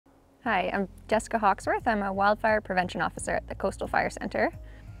Hi, I'm Jessica Hawksworth. I'm a Wildfire Prevention Officer at the Coastal Fire Center.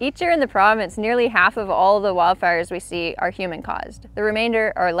 Each year in the province, nearly half of all the wildfires we see are human-caused. The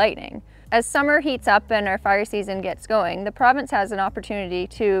remainder are lightning. As summer heats up and our fire season gets going, the province has an opportunity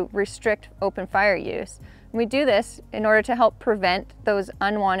to restrict open fire use. We do this in order to help prevent those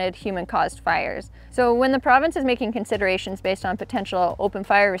unwanted human-caused fires. So when the province is making considerations based on potential open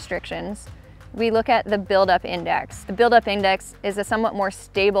fire restrictions, we look at the buildup index. The buildup index is a somewhat more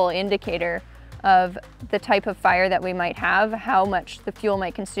stable indicator of the type of fire that we might have, how much the fuel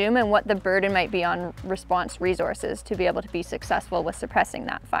might consume, and what the burden might be on response resources to be able to be successful with suppressing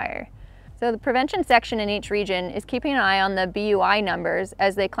that fire. So the prevention section in each region is keeping an eye on the BUI numbers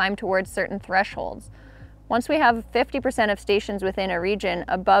as they climb towards certain thresholds. Once we have 50% of stations within a region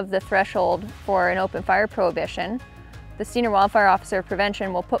above the threshold for an open fire prohibition, the Senior Wildfire Officer of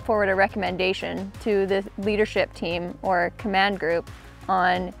Prevention will put forward a recommendation to the leadership team or command group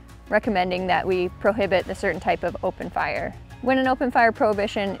on recommending that we prohibit a certain type of open fire. When an open fire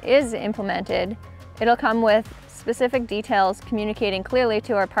prohibition is implemented, it'll come with specific details communicating clearly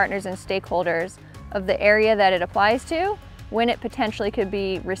to our partners and stakeholders of the area that it applies to, when it potentially could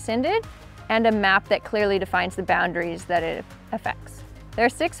be rescinded, and a map that clearly defines the boundaries that it affects. There are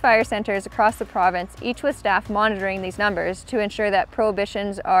 6 fire centers across the province, each with staff monitoring these numbers to ensure that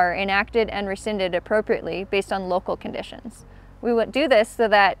prohibitions are enacted and rescinded appropriately based on local conditions. We would do this so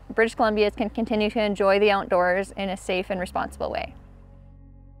that British Columbians can continue to enjoy the outdoors in a safe and responsible way.